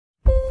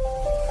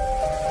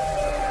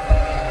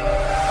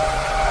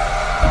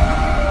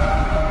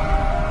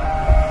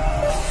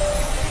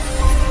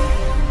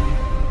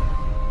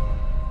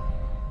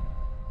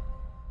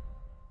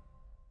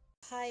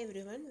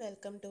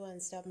welcome to One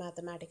Stop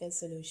Mathematical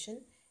Solution.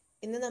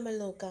 ഇന്ന് നമ്മൾ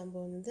നോക്കാൻ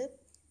പോകുന്നത്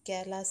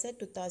കേരള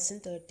സെറ്റ്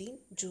 2013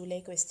 ജൂലൈ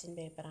ക്വസ്റ്റ്യൻ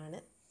പേപ്പറാണ്.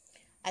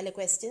 അതിൽ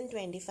ക്വസ്റ്റ്യൻ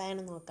 25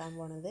 ആണ് നോക്കാൻ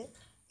പോകുന്നത്.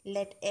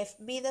 Let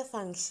F B the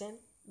function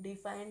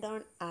defined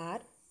on R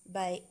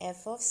by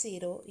F of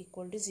 0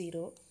 equal to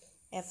 0,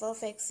 F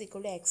of X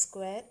equal to X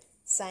square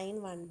sine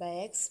 1 by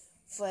x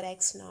for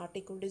x not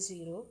equal to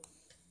 0.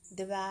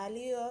 The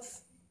value of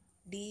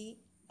d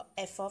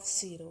f of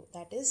 0,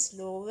 that is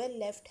lower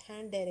left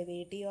hand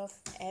derivative of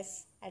f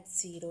at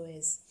 0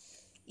 is.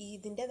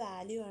 ഇതിൻ്റെ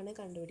value ആണ്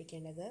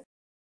കണ്ടുപിടിക്കേണ്ടത്.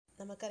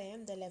 നമുക്കറിയാം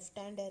the left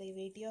hand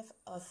derivative of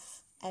F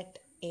at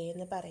A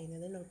എന്ന്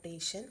പറയുന്നത്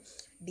notation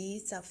D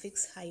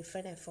suffix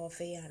hyphen F of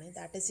A ആണ്.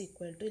 That is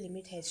equal to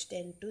limit h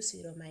ten to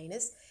 0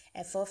 minus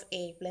F of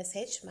A plus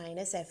h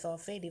minus F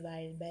of A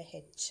divide by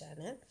h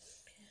ആണ്.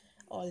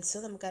 Also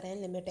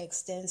നമുക്കറിയാം limit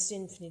x tends to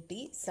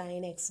infinity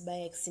sign X by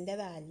എക്സിൻ്റെ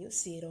value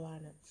 0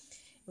 ആണ്.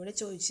 ഇവിടെ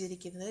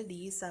ചോദിച്ചിരിക്കുന്നത്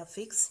D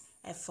suffix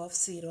F of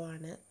 0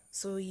 ആണ്.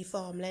 So ഈ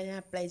formula ഞാൻ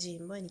apply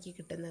ചെയ്യുമ്പോൾ എനിക്ക്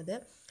കിട്ടുന്നത്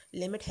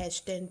limit h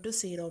ten to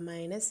 0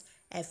 minus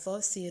F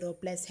of 0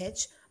 plus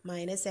h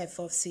minus F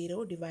of 0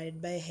 divide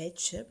by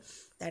h,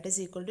 that is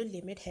equal to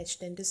limit h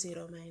ten to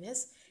 0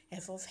 minus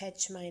F of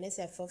h minus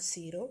F of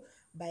 0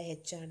 by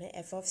h ആണ്.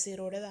 F of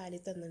 0യുടെ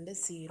value തന്നിട്ടുണ്ട്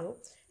 0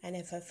 and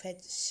F of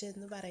h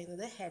എന്ന്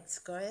പറയുന്നത് h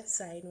square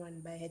sine 1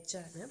 by h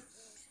ആണ്.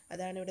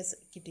 അതാണ് ഇവിടെ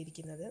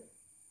കിട്ടിയിരിക്കുന്നത്.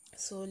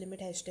 So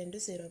limit h ten to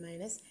 0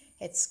 minus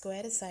h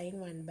square sine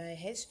 1 by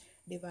h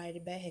divide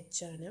by h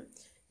ആണ്.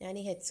 ഞാൻ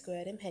ഈ h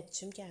സ്ക്വയറും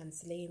hഉം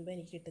ക്യാൻസൽ ചെയ്യുമ്പോൾ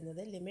എനിക്ക്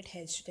കിട്ടുന്നത് limit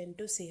h ten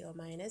to 0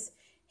 minus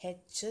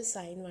h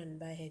sign 1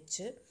 by h.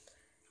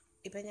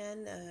 ഇപ്പം ഞാൻ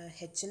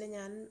hനെ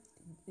ഞാൻ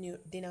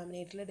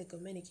ഡിനോമിനേറ്ററിൽ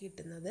എടുക്കുമ്പോൾ എനിക്ക്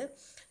കിട്ടുന്നത്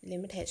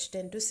limit h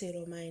ten to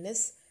 0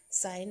 minus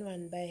sign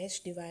 1 by h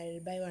divide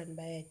by 1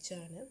 by h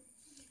ആണ്.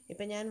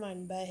 ഇപ്പം ഞാൻ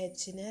 1 ബൈ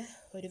hനെ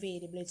ഒരു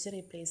വേരിയബിൾ വെച്ച്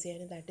റീപ്ലേസ്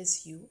ചെയ്യാണ്, that is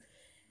u.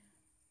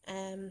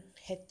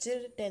 h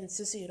tense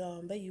to 0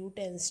 ആകുമ്പോൾ u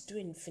ടെൻസ് ടു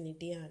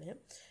ഇൻഫിനിറ്റി ആണ്.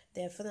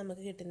 therefore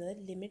നമുക്ക് കിട്ടുന്നത്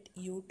limit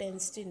u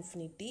tense to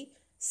infinity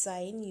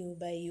sign u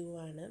by u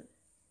ആണ്.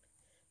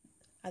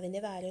 അതിൻ്റെ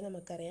വാല്യൂ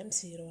നമുക്കറിയാം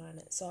 0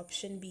 ആണ്. സോ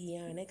ഓപ്ഷൻ ബി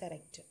ആണ്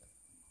correct.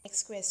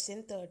 Next question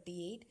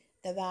 38.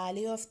 The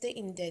value of the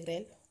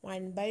integral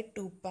 1 by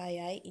 2 pi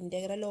I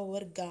integral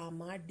over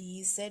gamma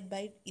dz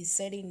by z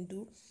into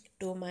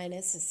 2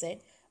 minus z,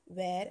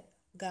 where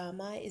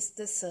gamma is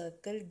the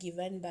circle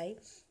given by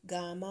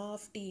gamma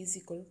of t is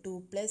equal to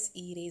 2 plus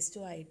e raised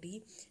to it,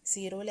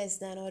 0 less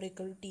than or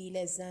equal to t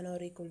less than or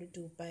equal to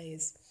 2 pi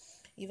is.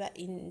 ഇവ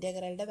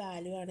ഇൻ്റഗ്രലിൻ്റെ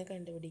value ആണ്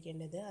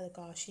കണ്ടുപിടിക്കേണ്ടത്. അത്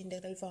Cauchy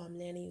integral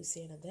ഫോർമുലയാണ് use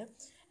ചെയ്യുന്നത്.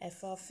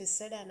 F of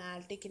Z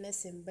analytic in A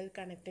simple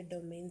connected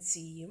domain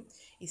സിയും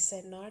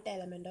Z not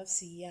element of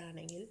C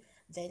ആണെങ്കിൽ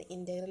then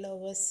integral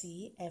over C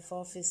F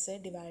of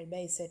Z divide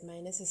by Z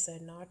minus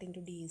Z naught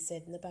into D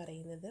Z എന്ന്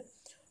പറയുന്നത്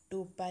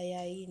 2 pi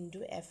I into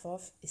F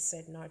of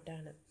Z not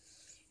ആണ്.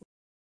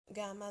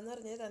 Gamma എന്ന്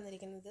പറഞ്ഞത്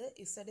തന്നിരിക്കുന്നത്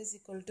Z is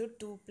equal to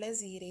 2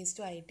 plus E raise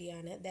to I T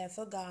ആണ്.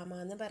 Therefore gamma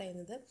എന്ന്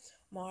പറയുന്നത്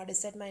mode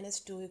Z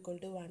minus 2 equal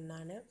to 1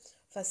 ആണ്.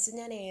 ഫസ്റ്റ്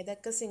ഞാൻ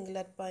ഏതൊക്കെ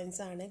സിംഗുലർ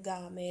പോയിൻറ്റ്സ് ആണ്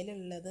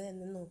ഗാമയിലുള്ളത്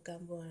എന്ന്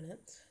നോക്കാൻ പോവാണ്.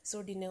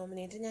 സോ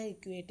ഡിനോമിനേറ്റർ ഞാൻ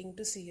ഇക്വേറ്റിംഗ്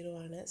ടു 0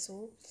 ആണ്. So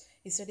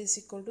Z is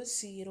equal to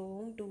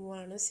 0ഉം 2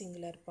 ആണ്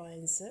സിംഗുലർ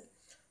പോയിൻറ്റ്സ്.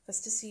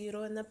 ഫസ്റ്റ്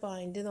 0 എന്ന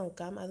പോയിൻ്റ്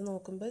നോക്കാം. അത്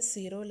നോക്കുമ്പോൾ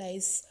 0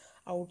 lies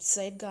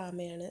outside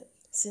ഗാമയാണ്.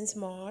 Since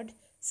mode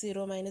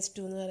 0 minus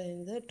 2 എന്ന്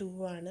പറയുന്നത്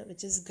 2 ആണ്,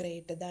 വിച്ച് ഇസ്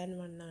ഗ്രേറ്റർ ദാൻ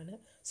 1 ആണ്.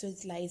 So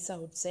it lies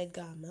outside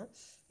gamma.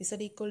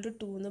 Z equal to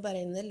 2 എന്ന്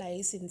പറയുന്നത്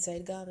ലൈസ്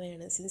ഇൻസൈഡ്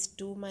ഗാമയാണ്. സിൻസ്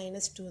 2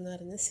 minus 2 എന്ന്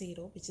പറയുന്നത്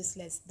 0, which is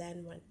less than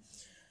 1.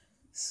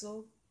 So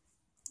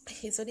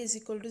Z is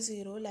equal to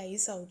 0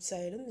 lies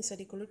ഔട്ട്സൈഡും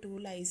Z equal to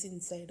 2 lies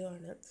ഇൻസൈഡും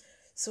ആണ്.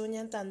 So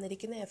ഞാൻ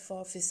തന്നിരിക്കുന്ന F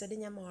of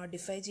Z ഞാൻ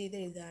modify ചെയ്ത്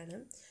എഴുതാണ്.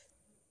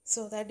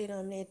 So that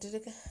denominator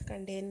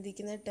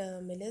കണ്ടെയ്നിരിക്കുന്ന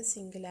ടേമിൽ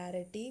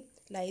സിംഗുലാരിറ്റി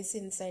ലൈസ്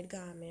ഇൻസൈഡ്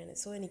ഗാമയാണ്.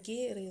 സോ എനിക്ക്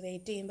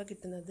റിറേറ്റ് ചെയ്യുമ്പോൾ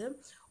കിട്ടുന്നത്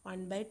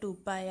 1 by 2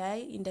 pi I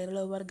integral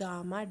over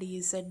gamma D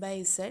Z by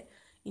Z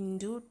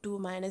into 2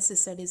 minus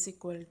Z is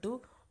equal to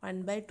 1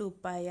 by 2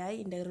 pi I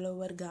integral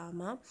over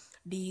gamma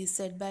D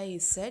Z by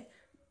Z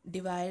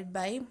divide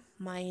by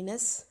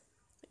minus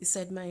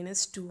Z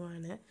minus 2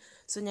 ആണ്.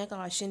 So ഞാൻ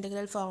Cauchy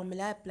integral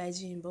formula apply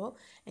ചെയ്യുമ്പോൾ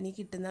എനിക്ക്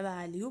കിട്ടുന്ന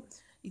value,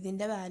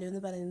 ഇതിൻ്റെ value എന്ന്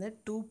പറയുന്നത്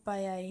 2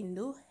 pi I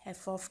into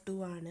F of 2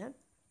 ആണ്.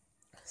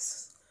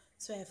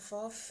 So F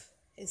of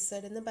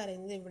Z എന്ന്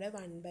പറയുന്നത് ഇവിടെ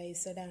 1 by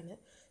z ആണ്.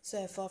 സോ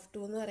എഫ് ഓഫ്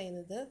 2 എന്ന്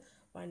പറയുന്നത്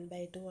 1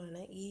 by 2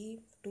 ആണ്. ഈ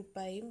 2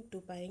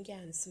 പൈയും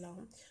ക്യാൻസൽ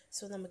ആവും.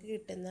 സോ നമുക്ക്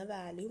കിട്ടുന്ന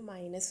value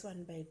minus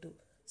 1 by 2.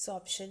 So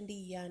option D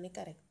ആണ്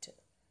correct.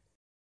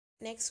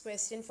 Next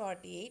question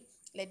 48.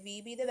 Let V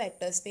be the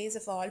vector space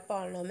of all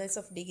polynomials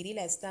of degree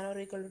less than or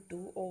equal to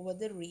 2 over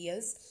the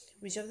reals.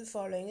 Which of the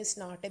following is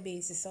not a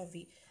basis of V?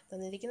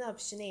 തന്നിരിക്കുന്ന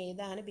option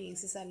ഏതാണ്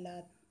basis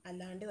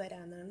അല്ലാണ്ട്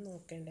വരാമെന്നാണ്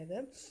നോക്കേണ്ടത്.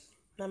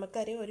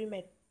 നമുക്കറിയാം ഒരു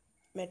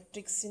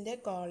മെട്രിക്സിൻ്റെ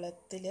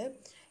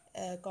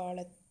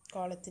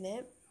കോളത്തിനെ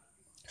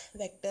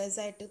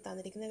വെക്ടേഴ്സായിട്ട്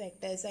തന്നിരിക്കുന്ന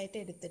വെക്ടേഴ്സായിട്ട്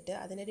എടുത്തിട്ട്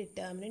അതിൻ്റെ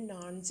determinant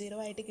non zero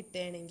ആയിട്ട്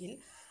കിട്ടുകയാണെങ്കിൽ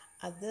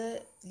അത്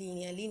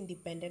ലീനിയർലി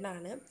ഇൻഡിപെൻഡൻ്റ്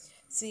ആണ്.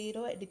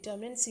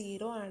 ഡിറ്റർമിനൻറ്റ്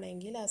 0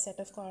 ആണെങ്കിൽ ആ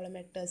സെറ്റ് ഓഫ് കോളം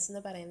വെക്ടേഴ്സ്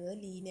എന്ന് പറയുന്നത്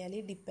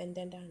ലീനിയർലി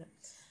ഡിപെൻഡൻ്റ് ആണ്.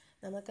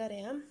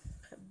 നമുക്കറിയാം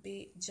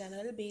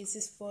general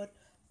basis for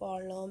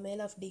polynomial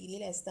of degree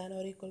less than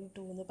or equal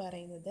to 2 എന്ന്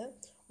പറയുന്നത്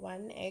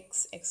 1x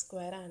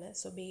ആണ്.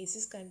 സോ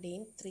ബേസിസ്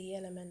കണ്ടെയ്ൻ 3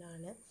 എലമെൻ്റ്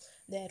ആണ്.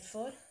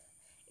 Therefore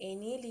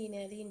any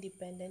linearly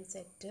independent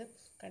set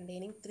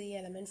containing 3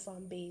 elements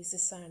form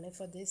basis ആണ്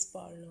for this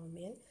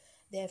polynomial.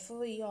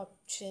 Therefore ഈ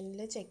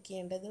ഓപ്ഷനിൽ ചെക്ക്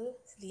ചെയ്യേണ്ടത്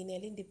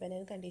ലീനിയർലി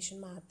ഇൻഡിപെൻഡൻറ്റ് കണ്ടീഷൻ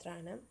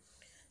മാത്രമാണ്.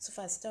 So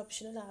first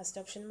ഓപ്ഷനും ലാസ്റ്റ്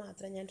ഓപ്ഷൻ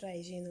മാത്രമേ ഞാൻ ട്രൈ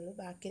ചെയ്യുന്നുള്ളൂ.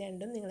 ബാക്കി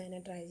രണ്ടും നിങ്ങൾ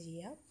തന്നെ ട്രൈ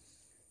ചെയ്യുക.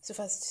 So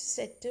first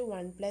set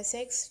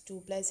 1+x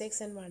 2+x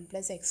and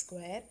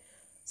 1+x².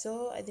 So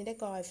അതിൻ്റെ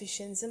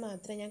കോഎഫിഷ്യൻസ്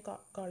മാത്രമേ ഞാൻ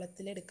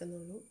കോളത്തിൽ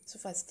എടുക്കുന്നുള്ളൂ. സോ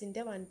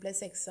ഫസ്റ്റിൻ്റെ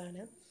 1+x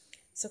ആണ്.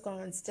 സോ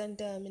കോൺസ്റ്റൻറ്റ്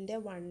ടേമിൻ്റെ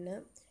 1,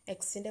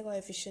 എക്സിൻ്റെ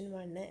കോഎഫിഷ്യൻ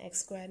 1,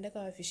 x²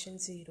 കോഎഫിഷ്യൻ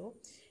 0.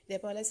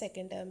 ഇതേപോലെ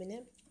സെക്കൻഡ് ടേമിന്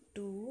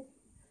 2,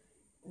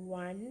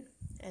 1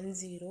 ആൻഡ്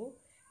 0.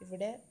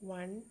 ഇവിടെ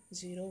 1,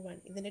 0, 1.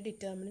 ഇതിൻ്റെ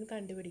ഡിറ്റർമിനൻറ്റ്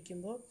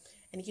കണ്ടുപിടിക്കുമ്പോൾ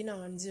എനിക്ക്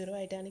നോൺ സീറോ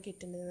ആയിട്ടാണ്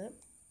കിട്ടുന്നത്.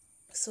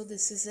 So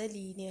this is A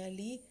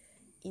linearly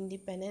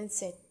independent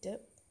set.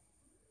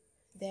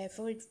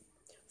 therefore it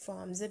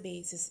forms a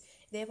basis.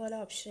 ഇതേപോലെ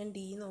ഓപ്ഷൻ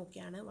ഡി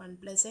നോക്കിയാണ്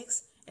 1+x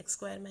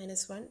x²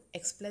 - 1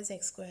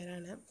 x+x²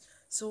 ആണ്.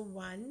 സോ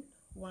 1,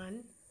 1,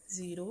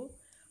 0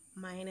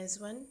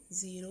 -1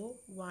 0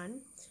 1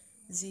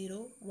 0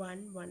 1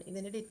 1.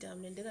 ഇതിൻ്റെ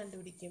ഡിറ്റർമിനൻറ്റ്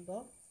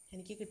കണ്ടുപിടിക്കുമ്പോൾ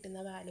എനിക്ക് കിട്ടുന്ന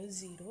value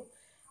 0.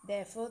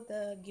 therefore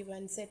the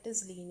given set is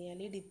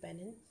linearly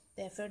dependent.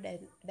 therefore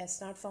does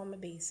not form a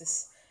basis.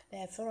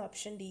 therefore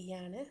option D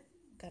ആണ്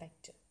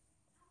correct.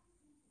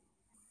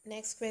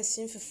 Next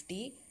question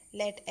 50.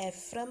 Let f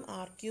from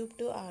r cube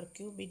to r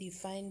cube be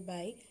defined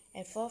by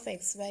f of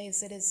x y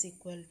z is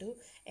equal to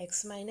x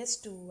minus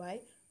 2y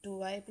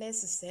 2y plus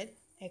z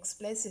x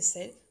plus z.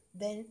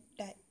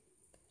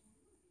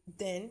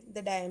 Then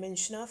the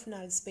dimension of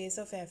null space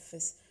of f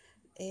is.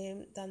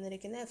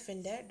 തന്നിരിക്കുന്ന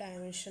എഫിൻ്റെ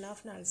dimension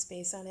of null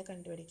space ആണ്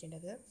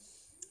കണ്ടുപിടിക്കേണ്ടത്.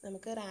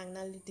 നമുക്ക് rank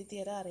nullity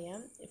theorem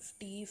അറിയാം. If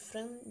T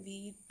from V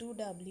two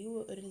W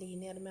ഒരു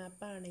linear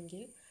map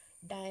ആണെങ്കിൽ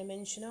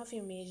dimension of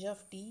image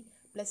of T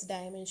plus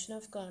dimension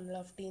of kernel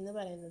of T എന്ന്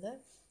പറയുന്നത്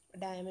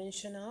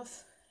ഡയമെൻഷൻ ഓഫ്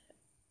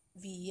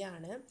വി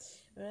ആണ്.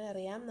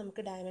 അറിയാം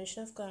നമുക്ക് dimension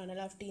of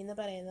kernel of T എന്ന്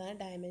പറയുന്നതാണ്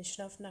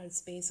dimension of null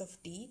space of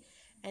T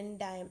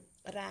and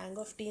rank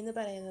of T എന്ന്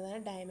പറയുന്നതാണ്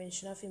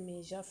dimension of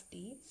image of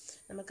T.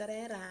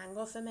 നമുക്കറിയാം റാങ്ക്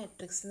ഓഫ് എ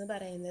മെട്രിക്സ് എന്ന്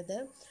പറയുന്നത്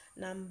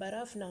number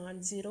of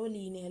non zero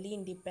linearly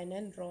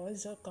independent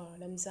rose or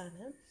columns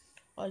ആണ്.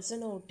 Also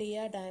not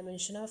ചെയ്യുക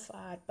dimension of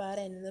R power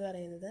n എന്ന്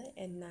പറയുന്നത്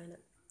n ആണ്.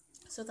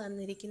 സോ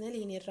തന്നിരിക്കുന്ന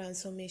ലീനിയർ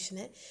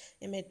ട്രാൻസ്ഫോർമേഷനെ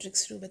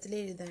മെട്രിക്സ് രൂപത്തിൽ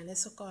എഴുതാണ്.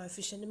 സോ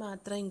കോഎഫിഷ്യൻറ്റ്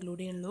മാത്രമേ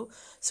ഇൻക്ലൂഡ് ചെയ്യുള്ളൂ.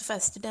 So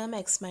first term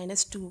x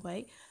minus 2y.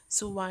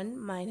 So 1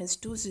 minus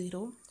 2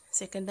 0.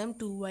 second term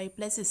 2y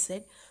plus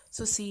z.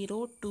 so 0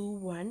 2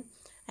 1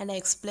 and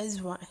x plus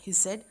 1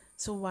 z.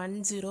 so 1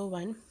 0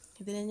 1.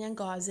 ഇതിനെ ഞാൻ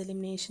goes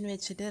elimination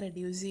വെച്ചിട്ട്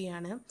റെഡ്യൂസ്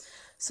ചെയ്യാണ്.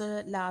 സോ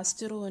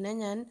ലാസ്റ്റ് റോനെ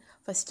ഞാൻ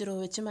ഫസ്റ്റ് റോ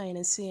വെച്ച്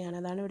minus ചെയ്യാണ്.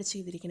 അതാണ് ഇവിടെ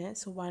ചെയ്തിരിക്കുന്നത്.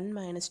 So 1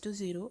 minus 2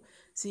 0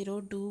 0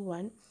 2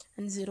 1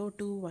 and 0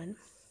 2 1.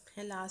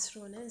 Last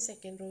റോനെ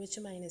second row വെച്ച്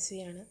മൈനസ്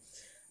ചെയ്യാണ്.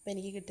 അപ്പോൾ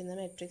എനിക്ക് കിട്ടുന്ന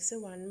മെട്രിക്സ്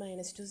 1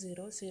 minus 2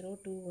 0 0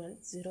 2 1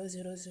 0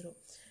 0 0.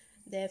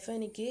 therefore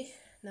എനിക്ക്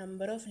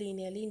number of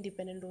linearly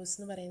independent rose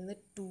എന്ന് പറയുന്നത്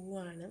 2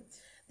 ആണ്.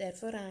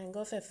 therefore റാങ്ക്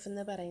ഓഫ് എഫ്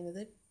എന്ന്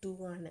പറയുന്നത് 2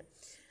 ആണ്.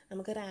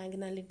 നമുക്ക് റാങ്ക്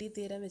നള്ളിറ്റി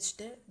തിയറം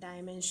വെച്ചിട്ട്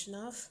dimension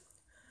of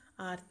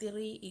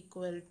R3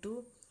 equal to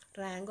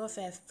rank of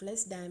F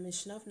plus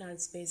dimension of null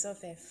space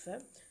of F.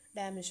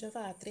 Dimension of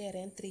R3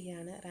 അറിയാൻ 3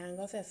 ആണ്.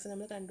 റാങ്ക് ഓഫ് എഫ്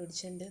നമ്മൾ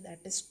കണ്ടുപിടിച്ചിട്ടുണ്ട്,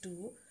 that is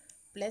 2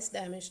 plus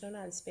dimension of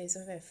null space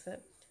of F.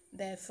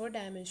 therefore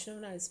dimension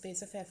of null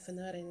space of F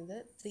എന്ന് പറയുന്നത്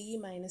 3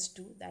 minus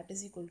 2 that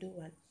is equal to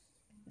 1.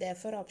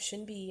 therefore option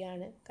B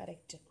ആണ്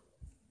correct.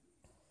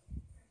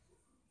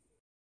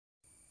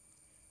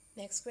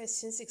 Next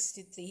question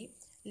 63.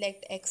 let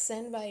x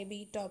and y be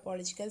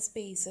topological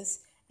spaces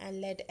and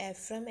let f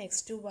from x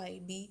to y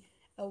be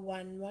a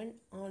 1 1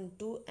 on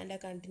 2 and a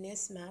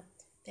continuous map,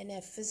 then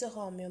f is a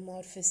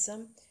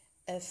homeomorphism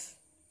f.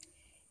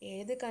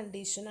 ഏത്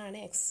കണ്ടീഷനാണ്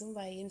എക്സും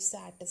വൈയും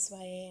satisfy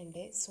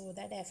ചെയ്യേണ്ടത് so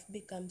that F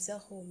becomes A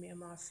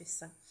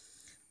ഹോമിയോമോർഫിസം.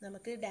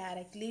 നമുക്ക്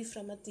directly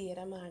from A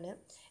തിയറമാണ്.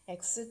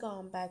 X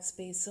compact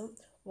സ്പേസും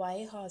Y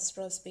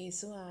ഹോസ്ട്രോ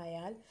സ്പേസും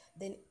ആയാൽ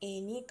then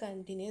any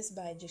continuous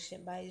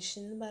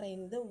bijection എന്ന്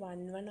പറയുന്നത്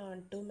 1 1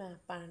 on 2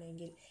 മാപ്പ്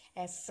ആണെങ്കിൽ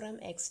F from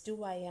X to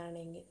Y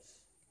ആണെങ്കിൽ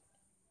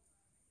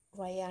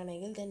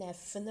ദെൻ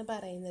എഫ് എന്ന്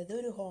പറയുന്നത്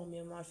ഒരു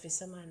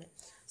ഹോമിയോമോർഫിസം ആണ്.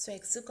 സോ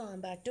എക്സ്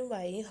കോമ്പാക്റ്റും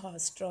വൈ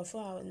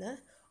ഹോസ്ട്രോഫും ആവുന്ന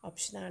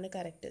ഓപ്ഷനാണ്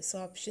കറക്റ്റ്. സോ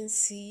ഓപ്ഷൻ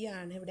സി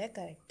ആണ് ഇവിടെ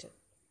correct.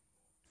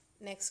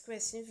 Next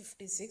question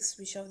 56.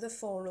 Which of the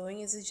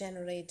following is A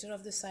generator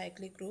of the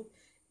cyclic group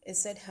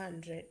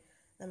Z100.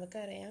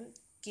 നമുക്കറിയാം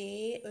കെ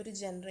ഒരു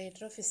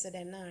ജനറേറ്റർ ഓഫ്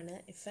Zn ആണ്.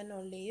 If and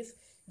only if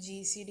G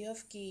C D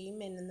of കെയും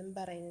എന്നും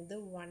പറയുന്നത്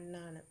 1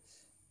 ആണ്.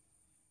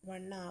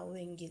 1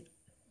 ആവുമെങ്കിൽ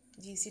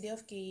G C D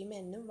of കെയും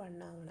എന്നും 1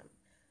 ആവണം.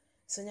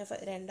 സോ ഞാൻ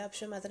 2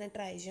 ഓപ്ഷൻ മാത്രമേ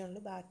ട്രൈ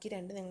ചെയ്യുള്ളൂ, ബാക്കി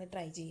 2 നിങ്ങൾ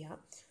ട്രൈ ചെയ്യാം.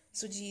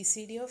 സോ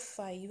GCD ഓഫ്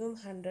 5ഉം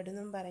 100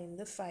 എന്നും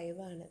പറയുന്നത് 5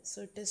 ആണ്. So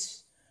it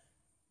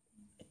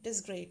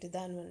is greater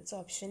than 1. So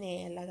option A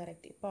അല്ല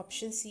കറക്റ്റ്. ഇപ്പോൾ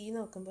ഓപ്ഷൻ സി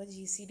നോക്കുമ്പോൾ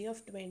GCD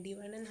ഓഫ്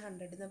 21 ആൻഡ്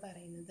 100 എന്ന്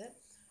പറയുന്നത്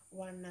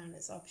 1 ആണ്.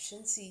 സോ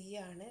ഓപ്ഷൻ സി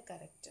ആണ്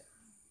correct.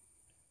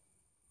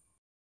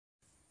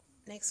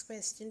 Next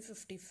question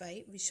 55.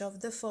 Which of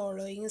the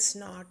following is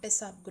not a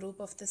subgroup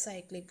of the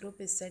cyclic group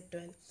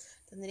Z12?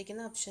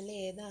 തന്നിരിക്കുന്ന ഓപ്ഷനിൽ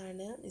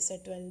ഏതാണ്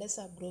Z12ൻ്റെ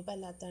സബ് ഗ്രൂപ്പ്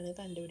അല്ലാത്തതാണ്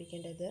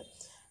കണ്ടുപിടിക്കേണ്ടത്.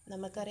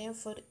 നമുക്കറിയാം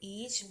for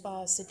each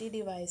positive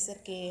divisor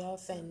K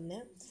of N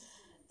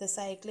the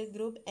cyclic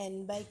group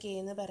N/K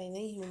എന്ന്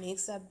പറയുന്നത്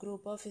unique sub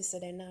group of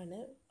ZN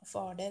ആണ് of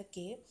order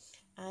K.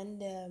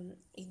 And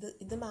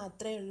ഇത്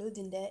മാത്രമേ ഉള്ളൂ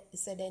ഇതിൻ്റെ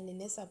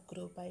ZNൻ്റെ സബ്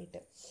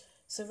ഗ്രൂപ്പായിട്ട്.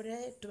 സോ ഇവിടെ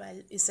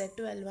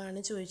Z12 ആണ്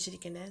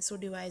ചോദിച്ചിരിക്കുന്നത്. സോ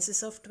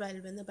ഡിവൈസസ് ഓഫ്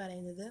 12 എന്ന്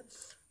പറയുന്നത്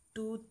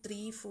 2,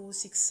 3, 4,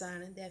 6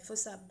 ആണ്. ദെയർഫോർ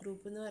സബ്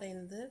ഗ്രൂപ്പ് എന്ന്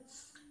പറയുന്നത്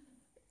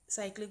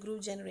cyclic group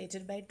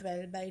generated by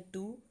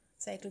 12/2,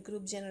 cyclic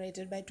group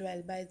generated by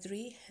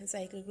 12/3, and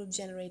cyclic group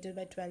generated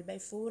by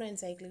 12/4, and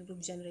cyclic group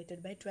generated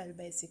by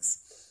 12/6.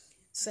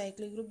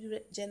 Cyclic group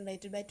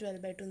generated by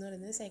 12/2 എന്ന്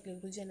പറയുന്നത് cyclic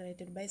group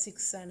generated by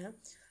 6 ആണ്.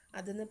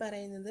 അതെന്ന്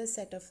പറയുന്നത്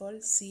set of all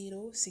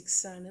 0, 6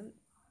 ആണ്.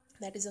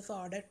 That is of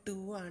order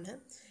 2 ആണ്.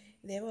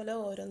 ഇതേപോലെ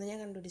ഓരോന്ന് ഞാൻ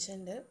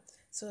കണ്ടുപിടിച്ചിട്ടുണ്ട്.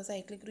 So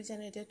cyclic group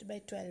generated by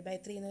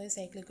 12/3 എന്ന് പറയുന്നത്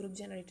സൈക്ലിക് ഗ്രൂപ്പ്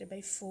ജനറേറ്റഡ്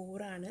ബൈ 4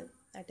 ആണ്.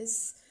 That is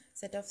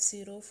set of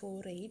 0,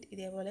 4, 8.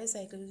 ഇതേപോലെ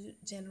സൈക്ലിക്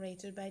ഗ്രൂപ്പ്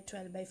ജനറേറ്റഡ് ബൈ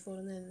 12/4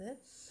 എന്ന് പറയുന്നത്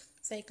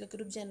cyclic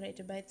group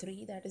generated by 3.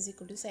 That is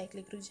equal to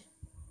cyclic group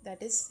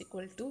that is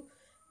equal to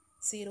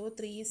 0,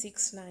 3,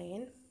 6,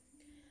 9.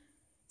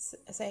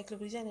 Cyclic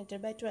group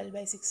generated by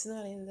 12/6 എന്ന്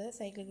പറയുന്നത്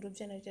cyclic group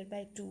generated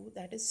by 2.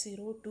 That is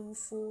 0, 2,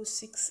 4,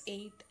 6,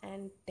 8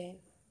 and 10.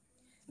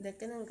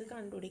 ഇതൊക്കെ നിങ്ങൾക്ക്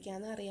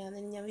കണ്ടുപിടിക്കാമെന്ന്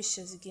അറിയാമെന്ന് ഞാൻ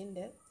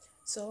വിശ്വസിക്കുന്നുണ്ട്.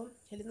 സോ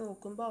ഇതിൽ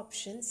നോക്കുമ്പോൾ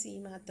ഓപ്ഷൻ സി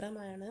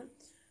മാത്രമാണ്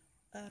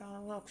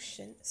റോങ്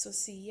ഓപ്ഷൻ. സോ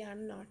സി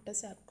ആണ് നോട്ട് എ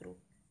സബ്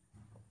ഗ്രൂപ്പ്.